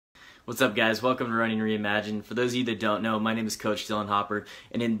What's up, guys? Welcome to Running Reimagined. For those of you that don't know, my name is Coach Dylan Hopper,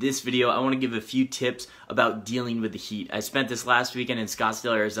 and in this video I want to give a few tips about dealing with the heat. I spent this last weekend in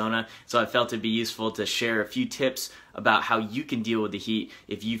Scottsdale, Arizona, so I felt it'd be useful to share a few tips about how you can deal with the heat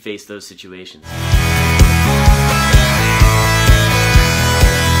if you face those situations.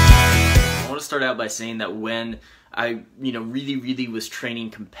 I want to start out by saying that when I really was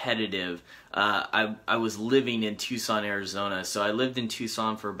training competitive, I was living in Tucson, Arizona. So I lived in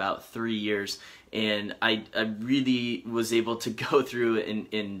Tucson for about 3 years, and I really was able to go through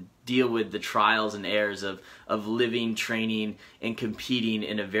and deal with the trials and errors of living, training, and competing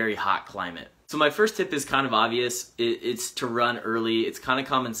in a very hot climate. So my first tip is kind of obvious. It's to run early. It's kind of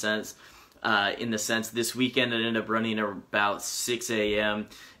common sense. In the sense, this weekend I ended up running about 6 a.m.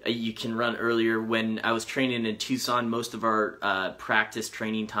 You can run earlier. When I was training in Tucson, most of our practice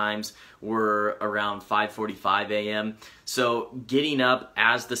training times were around 5:45 a.m. So getting up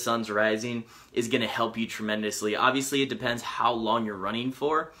as the sun's rising is going to help you tremendously. Obviously, it depends how long you're running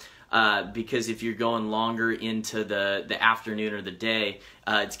for. Because if you're going longer into the afternoon or the day,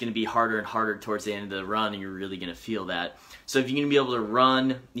 it's going to be harder and harder towards the end of the run, and you're really going to feel that. So if you're going to be able to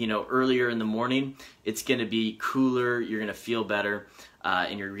run, earlier in the morning, it's going to be cooler, you're going to feel better,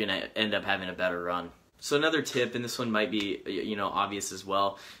 and you're going to end up having a better run. So another tip, and this one might be obvious as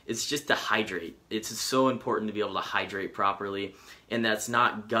well, is just to hydrate. It's so important to be able to hydrate properly, and that's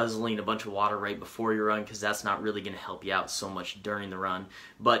not guzzling a bunch of water right before you run, because that's not really going to help you out so much during the run.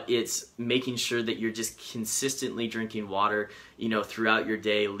 But it's making sure that you're just consistently drinking water, throughout your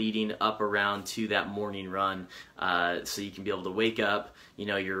day, leading up around to that morning run, so you can be able to wake up,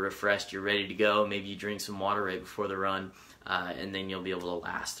 you're refreshed, you're ready to go. Maybe you drink some water right before the run. And then you'll be able to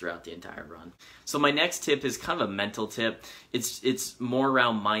last throughout the entire run. So my next tip is kind of a mental tip. It's more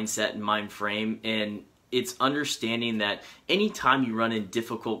around mindset and mind frame, and it's understanding that anytime you run in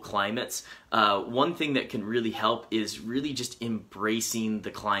difficult climates, one thing that can really help is really just embracing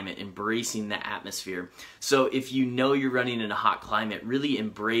the climate, embracing the atmosphere. So if you're running in a hot climate, really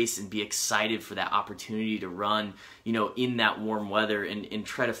embrace and be excited for that opportunity to run, in that warm weather, and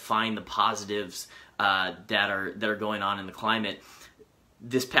try to find the positives that are going on in the climate.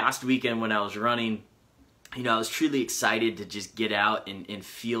 This past weekend when I was running, I was truly excited to just get out and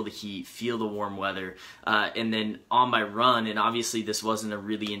feel the heat, feel the warm weather, and then on my run, and obviously this wasn't a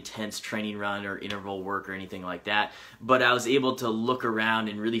really intense training run or interval work or anything like that, but I was able to look around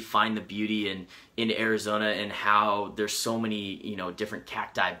and really find the beauty in Arizona, and how there's so many different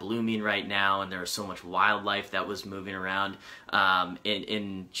cacti blooming right now, and there's so much wildlife that was moving around,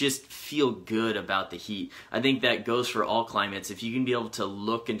 and just feel good about the heat. I think that goes for all climates. If you can be able to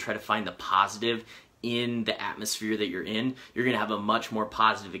look and try to find the positive in the atmosphere that you're in, you're going to have a much more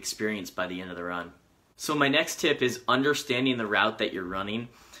positive experience by the end of the run. So my next tip is understanding the route that you're running.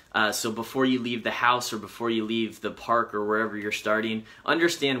 So before you leave the house or before you leave the park or wherever you're starting,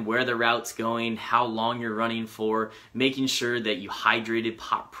 understand where the route's going, how long you're running for, making sure that you hydrated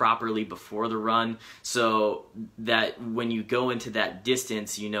properly before the run, so that when you go into that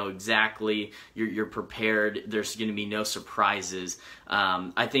distance, exactly, you're prepared, there's going to be no surprises.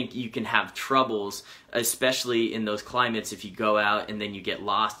 I think you can have troubles, especially in those climates, if you go out and then you get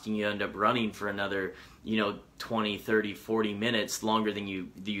lost and you end up running for another 20, 30, 40 minutes longer than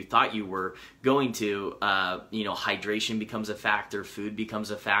you thought you were going to. Hydration becomes a factor, food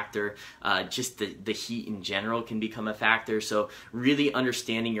becomes a factor, just the heat in general can become a factor. So really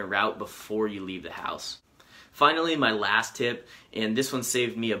understanding your route before you leave the house. Finally, my last tip, and this one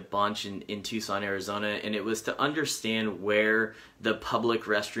saved me a bunch in Tucson, Arizona, and it was to understand where the public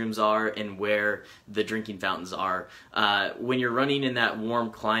restrooms are and where the drinking fountains are. When you're running in that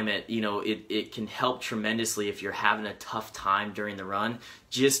warm climate, it can help tremendously if you're having a tough time during the run,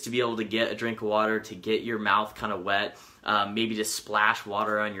 just to be able to get a drink of water, to get your mouth kind of wet, maybe to splash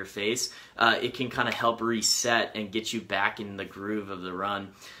water on your face. It can kind of help reset and get you back in the groove of the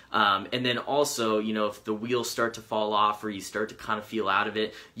run. And then also, if the wheels start to fall off or you start to kind of feel out of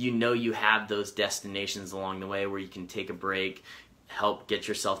it, you have those destinations along the way where you can take a break, help get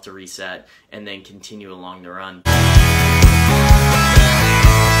yourself to reset, and then continue along the run.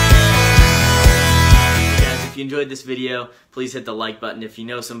 If you enjoyed this video, please hit the like button. If you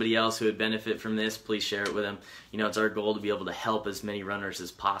know somebody else who would benefit from this, please share it with them. It's our goal to be able to help as many runners as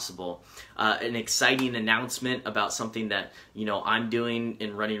possible. An exciting announcement about something that I'm doing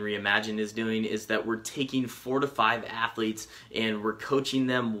and Running Reimagined is doing is that we're taking 4 to 5 athletes and we're coaching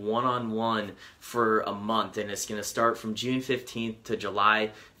them one-on-one for a month, and it's going to start from June 15th to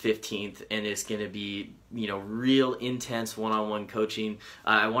July 15th, and it's going to be real intense one-on-one coaching.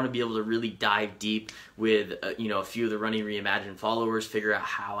 I want to be able to really dive deep with a few of the Running Reimagined followers, figure out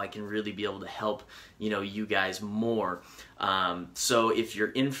how I can really be able to help you guys more. So if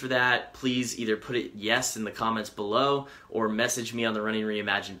you're in for that, please either put it yes in the comments below or message me on the Running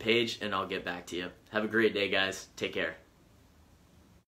Reimagined page and I'll get back to you. Have a great day, guys. Take care.